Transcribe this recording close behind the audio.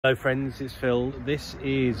Hello friends, it's Phil. This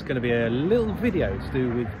is going to be a little video to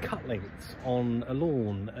do with cut lengths on a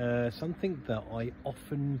lawn, something that I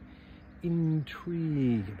often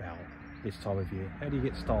intrigue about this time of year. How do you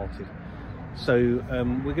get started? So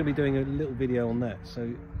we're going to be doing a little video on that,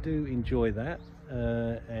 so do enjoy that,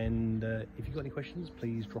 and if you've got any questions,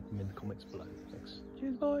 please drop them in the comments below. Thanks.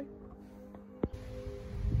 Cheers, bye.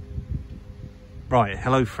 Right,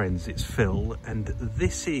 hello friends, it's Phil, and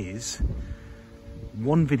this is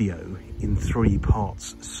one video in 3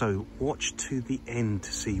 parts, so watch to the end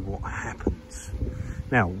to see what happens.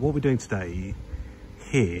 Now, what we're doing today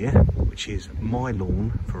here, which is my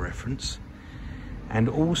lawn for reference, and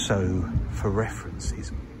also for reference,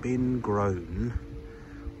 is been grown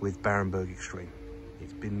with Barenberg Extreme.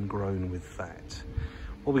 It's been grown with that.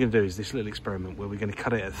 What we're going to do is this little experiment where we're going to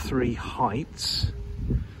cut it at 3 heights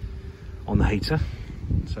on the heater.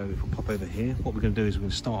 So if we pop over here, what we're going to do is we're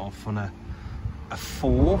going to start off on a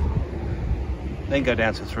 4, then go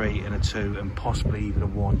down to 3 and a 2, and possibly even a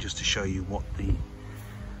 1, just to show you what the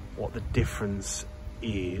difference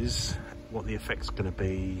is, what the effect's going to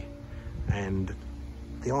be. And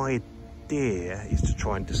the idea is to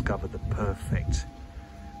try and discover the perfect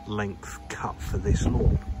length cut for this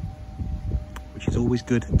lawn, which is always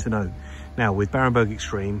good to know. Now with Barenberg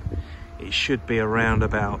Extreme, it should be around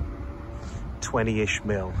about 20-ish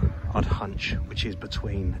mil, I'd hunch, which is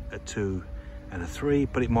between a 2 and a 3,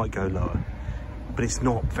 but it might go lower, but it's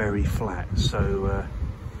not very flat. So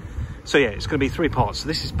yeah, it's going to be 3 parts. So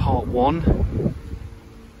this is part 1.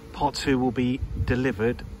 Part 2 will be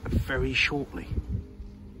delivered very shortly.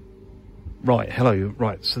 Right, hello.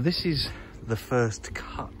 Right, so this is the first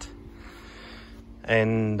cut,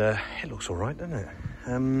 and it looks all right, doesn't it?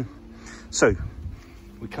 So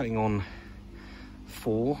we're cutting on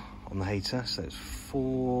 4 on the heater, so it's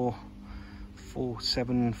 4,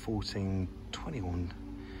 7, 14, 21,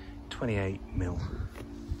 28 mil.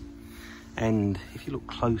 And if you look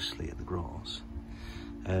closely at the grass,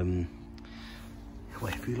 well,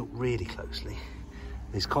 if you look really closely,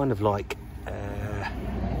 there's kind of like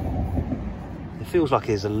it feels like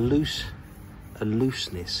there's a looseness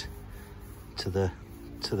to the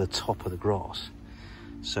top of the grass.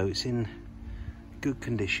 So it's in good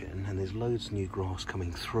condition, and there's loads of new grass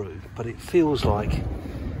coming through, but it feels like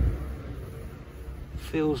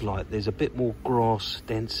there's a bit more grass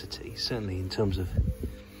density, certainly in terms of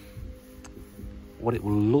what it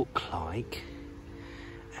will look like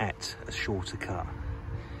at a shorter cut.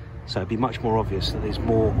 So it'd be much more obvious that there's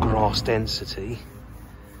more grass density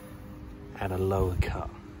at a lower cut.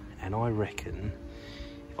 And I reckon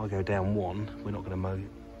if I go down 1, we're not going to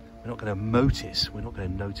notice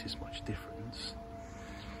much difference.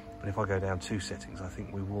 But if I go down 2 settings, I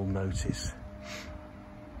think we will notice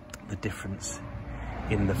the difference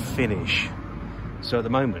in the finish. So at the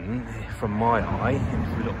moment, from my eye, and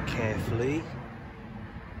if we look carefully,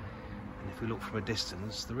 and if we look from a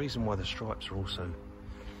distance, the reason why the stripes are also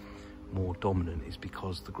more dominant is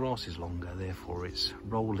because the grass is longer, therefore it's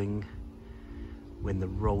rolling when the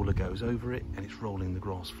roller goes over it, and it's rolling the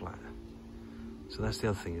grass flat. So that's the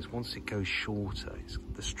other thing, is once it goes shorter,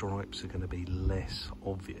 the stripes are going to be less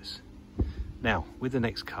obvious. Now with the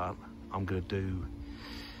next cut, I'm going to do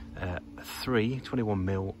 3 21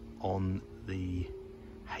 mil on the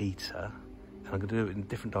heater, and I'm going to do it in a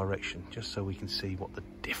different direction just so we can see what the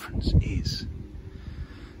difference is.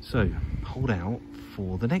 So hold out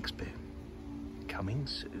for the next bit, coming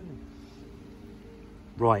soon.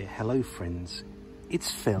 Right, hello friends,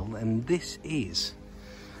 it's Phil, and this is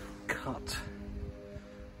cut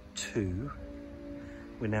 2.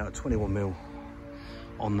 We're now at 21 mil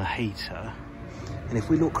on the heater, and if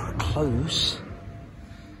we look close,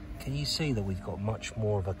 can you see that we've got much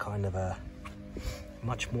more of a kind of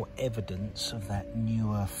much more evidence of that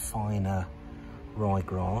newer, finer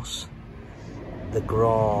ryegrass, the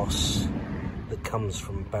grass that comes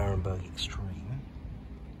from Barenberg Extreme.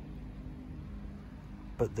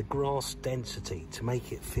 But the grass density, to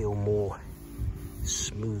make it feel more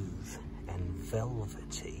smooth and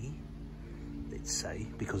velvety, let's say,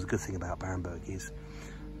 because the good thing about Barenberg is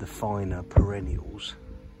the finer perennials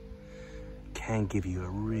can give you a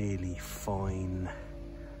really fine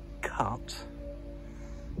cut.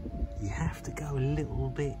 You have to go a little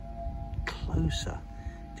bit closer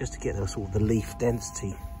just to get the sort of the leaf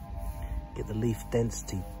density, get the leaf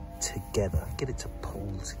density together, get it to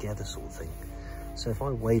pull together sort of thing. So if I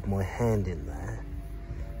wave my hand in there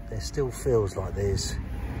still feels like there's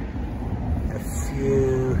a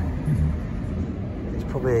few, it's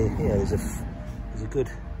probably, yeah, there's a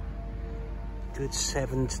good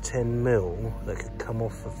 7 to 10 mil that could come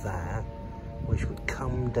off of that, which would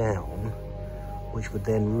come down which would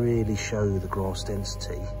then really show the grass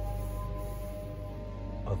density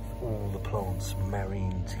of all the plants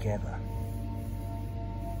marrying together.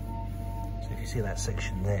 So if you see that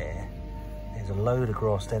section there, there's a load of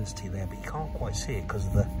grass density there, but you can't quite see it because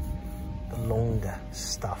of the longer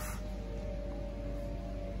stuff.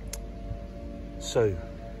 So,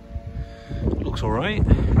 looks all right,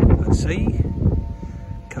 let's see.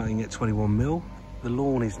 Cutting at 21mm. The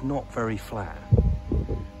lawn is not very flat,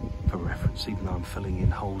 for reference, even though I'm filling in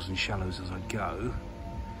holes and shallows as I go,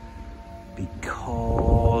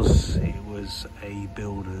 because it was a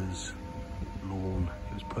builder's lawn.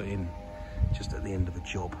 It was put in just at the end of a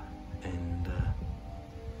job, and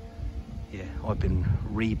yeah, I've been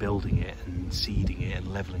rebuilding it and seeding it and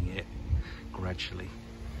leveling it gradually.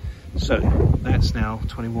 So that's now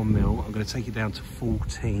 21mm. I'm going to take it down to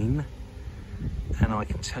 14, and I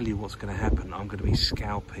can tell you what's going to happen. I'm going to be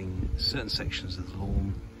scalping certain sections of the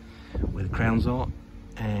lawn where the crowns are,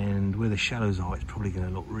 and where the shallows are, it's probably going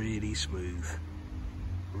to look really smooth,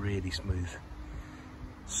 really smooth.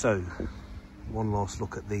 So one last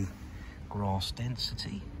look at the grass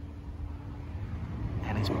density,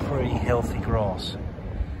 and it's pretty healthy grass,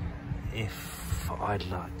 if I'd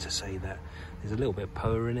like to say that. There's a little bit of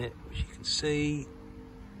poa in it, which you can see.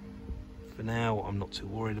 For now, I'm not too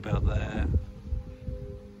worried about that.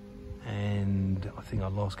 And I think I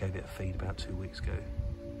last gave it a feed about 2 weeks ago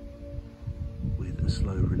with a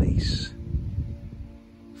slow release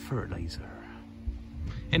fertilizer.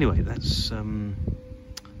 Anyway, that's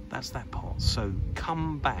that part. So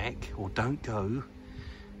come back, or don't go,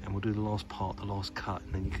 and we'll do the last part, the last cut,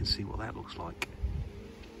 and then you can see what that looks like.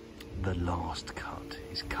 The last cut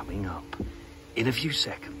is coming up in a few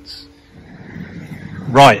seconds.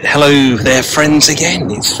 Right, hello there friends again,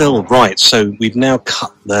 it's Phil. Right, so we've now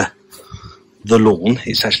cut the lawn.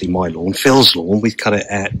 It's actually my lawn, Phil's lawn. We've cut it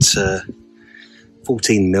at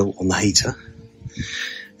 14mm on the heater,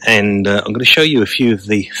 and I'm going to show you a few of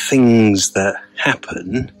the things that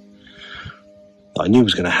happen that I knew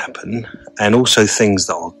was going to happen, and also things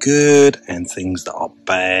that are good and things that are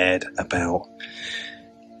bad about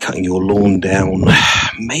cutting your lawn down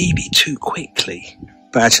maybe too quickly.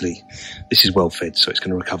 But actually, this is well fed, so it's going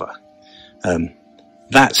to recover.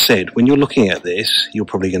 That said, when you're looking at this, you're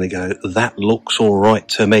probably going to go, that looks all right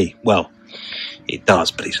to me. Well, it does,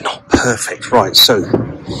 but it's not perfect. Right, so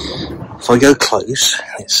if I go close,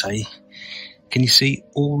 let's say, can you see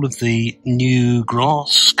all of the new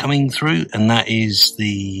grass coming through? And that is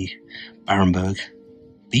the Barenberg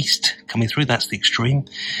beast coming through. That's the extreme,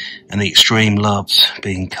 and the extreme loves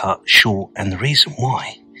being cut short, and the reason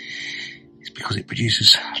why is because it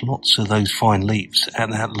produces lots of those fine leaves at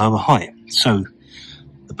that lower height. So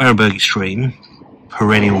the Barenberg extreme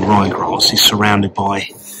perennial ryegrass is surrounded by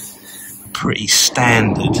pretty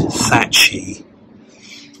standard thatchy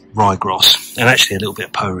ryegrass, and actually a little bit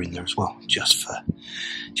of poa in there as well, just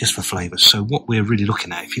for flavour. So what we're really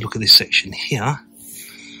looking at, if you look at this section here,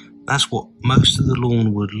 that's what most of the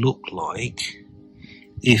lawn would look like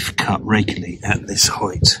if cut regularly at this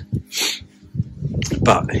height.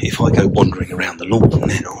 But if I go wandering around the lawn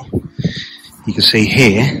now, you can see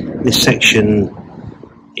here, this section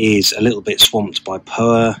is a little bit swamped by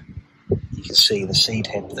poa. You can see the seed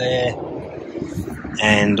head there,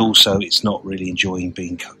 and also it's not really enjoying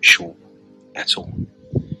being cut short at all.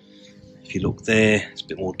 If you look there, it's a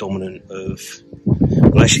bit more dominant of,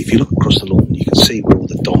 well actually if you look across the lawn, you can see where all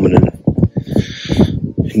the dominant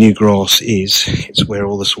new grass is. It's where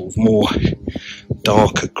all the sort of more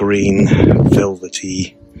darker green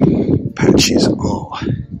velvety patches are.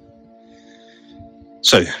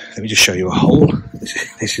 So let me just show you a hole.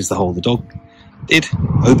 This is the hole the dog did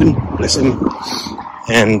open, bless him,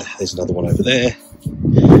 and there's another one over there,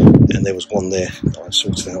 and there was one there that I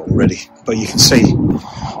sorted out already. But you can see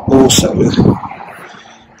also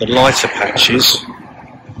the lighter patches,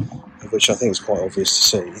 which I think is quite obvious to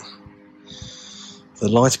see. The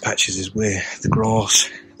lighter patches is where the grass,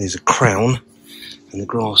 there's a crown, and the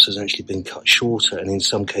grass has actually been cut shorter, and in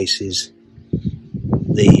some cases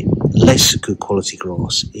the less good quality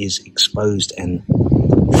grass is exposed and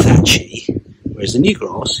thatchy, whereas the new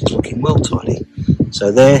grass is looking well tidy.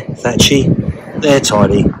 So they're thatchy, they're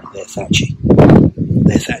tidy, they're thatchy,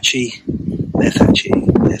 they're thatchy, they're thatchy,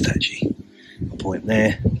 they're thatchy. A point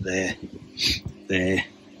there, there, there,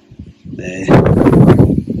 there,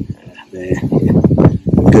 there.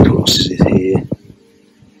 Good grasses is here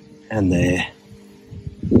and there,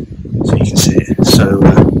 so you can see it. So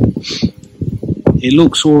it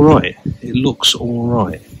looks all right. It looks all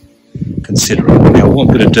right, considering. Now, what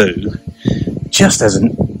I'm going to do, just as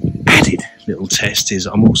an added little test, is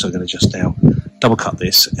I'm also going to just now double cut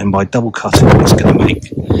this, and by double cutting it's going to make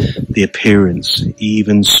the appearance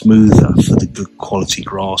even smoother for the good quality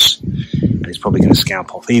grass, and it's probably going to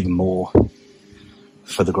scalp off even more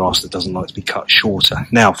for the grass that doesn't like to be cut shorter.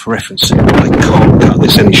 Now, for reference, I can't cut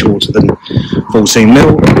this any shorter than 14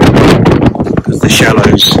 mil because the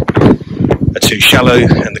shallows are too shallow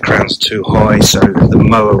and the crowns are too high, so the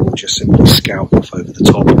mower will just simply scalp off over the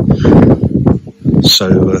top.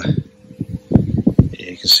 So yeah,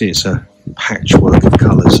 you can see it's a patchwork of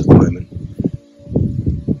colours at the moment,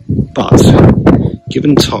 but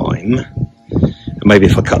given time, and maybe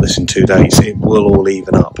if I cut this in 2 days, it will all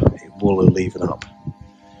even up. It will all even up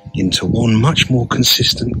into one much more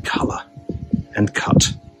consistent colour and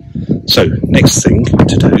cut. So next thing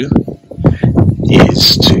to do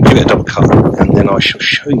is to give it a double cut, and then I shall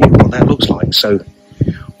show you what that looks like. So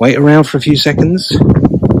wait around for a few seconds,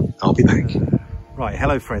 I'll be back. Right,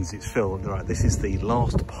 hello friends, it's Phil. Right, this is the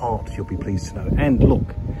last part, you'll be pleased to know. And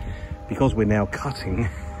look, because we're now cutting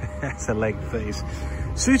at a length that is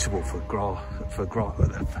suitable for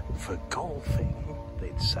golfing,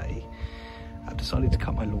 let's say, I've decided to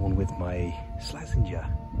cut my lawn with my Slazenger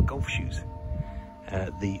golf shoes.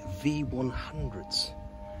 The V100s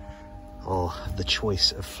are the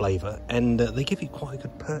choice of flavour, and they give you quite a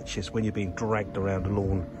good purchase when you're being dragged around a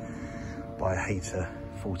lawn by a Hater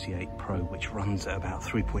 48 Pro, which runs at about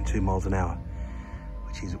 3.2 miles an hour,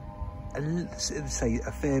 which is, let's say,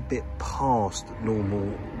 a fair bit past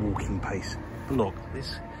normal walking pace. But look,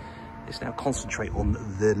 let's now concentrate on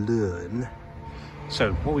the lawn.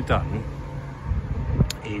 So what we've done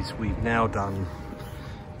is we've now done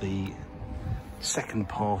the second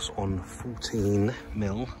pass on 14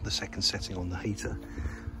 mil, the second setting on the heater.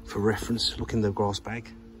 For reference, look in the grass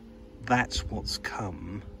bag. That's what's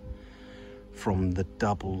come from the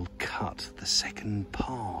double cut, the second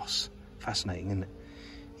pass. Fascinating, isn't it?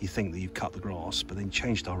 You think that you've cut the grass, but then you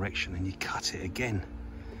change direction and you cut it again.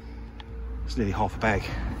 It's nearly half a bag.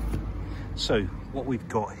 So what we've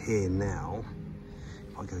got here now,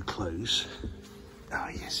 if I go close, oh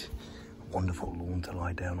yes, a wonderful lawn to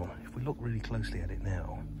lie down on. If we look really closely at it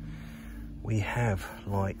now, we have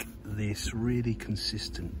like this really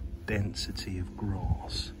consistent density of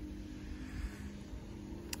grass.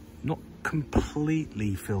 Not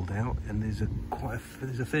completely filled out, and there's a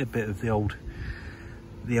fair bit of the older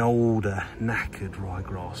knackered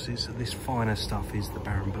ryegrasses. So this finer stuff is the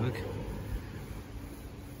Barenberg,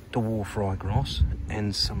 dwarf ryegrass,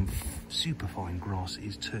 and some super fine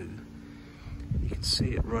grasses too. You can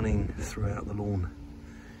see it running throughout the lawn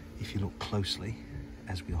if you look closely,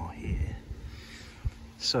 as we are here.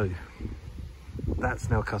 So that's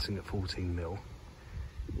now cutting at 14 mil,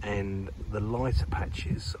 and the lighter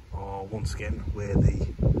patches are once again where the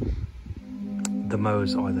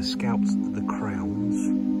mowers either scalped the crowns,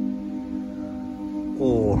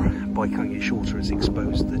 or by cutting it shorter has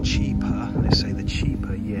exposed the cheaper, let's say the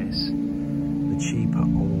cheaper, yes, the cheaper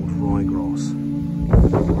old ryegrass.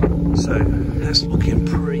 So that's looking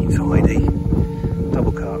pretty tidy.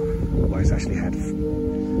 Double cut, well, it's actually had 3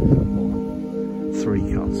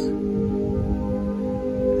 cuts,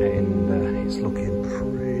 and it's looking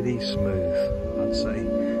pretty smooth, I'd say.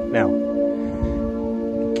 Now,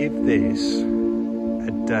 give this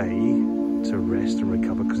a day to rest and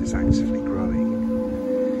recover because it's actively growing.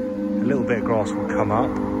 A little bit of grass will come up,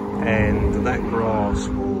 and that grass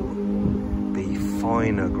will be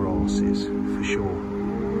finer grasses for sure,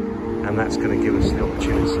 and that's going to give us the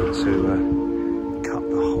opportunity to cut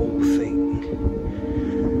the whole thing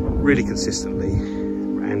really consistently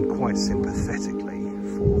and quite sympathetically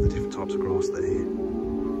for the different types of grass that are here,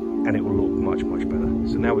 and it will look much better.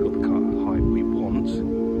 So now we've got the cut height we want,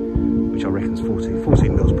 which I reckon is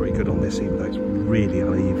 14 mil is pretty good on this, even though it's really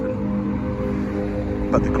uneven.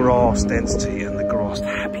 But the grass density and the grass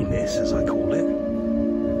happiness, as I call it,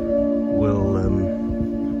 will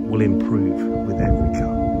improve with every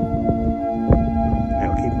cut.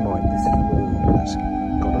 Now keep in mind, this is a lawn that's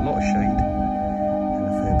got a lot of shade and a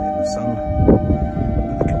fair bit of the sun,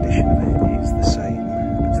 but the condition of it is the same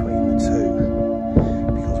between the two,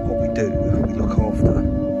 because what we do, we look after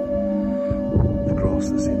the grass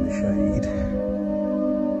that's in the shade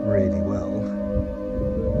really well.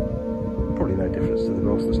 Probably no difference to the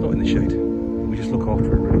grass that's not in the shade. We just look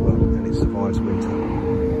after it really well, and it survives winter.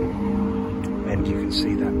 And you can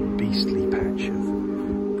see that beastly patch of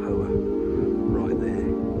Poa right there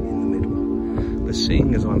in the middle. But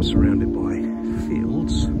seeing as I'm surrounded by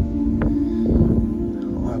fields,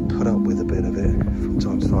 I put up with a bit of it from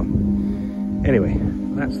time to time. Anyway,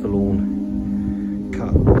 that's the lawn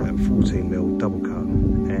cut at 14 mil double cut,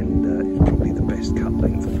 and it's probably the best cut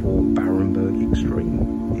length for Barenberg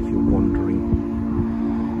Extreme, if you're wondering.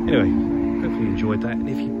 Anyway, hopefully you enjoyed that, and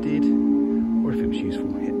if you did, or if it was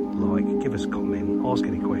useful, hit like, give us a comment, ask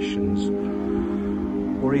any questions,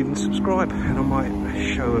 or even subscribe, and I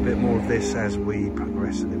might show a bit more of this as we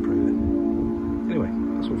progress and improve it. Anyway,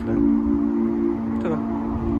 that's all for now.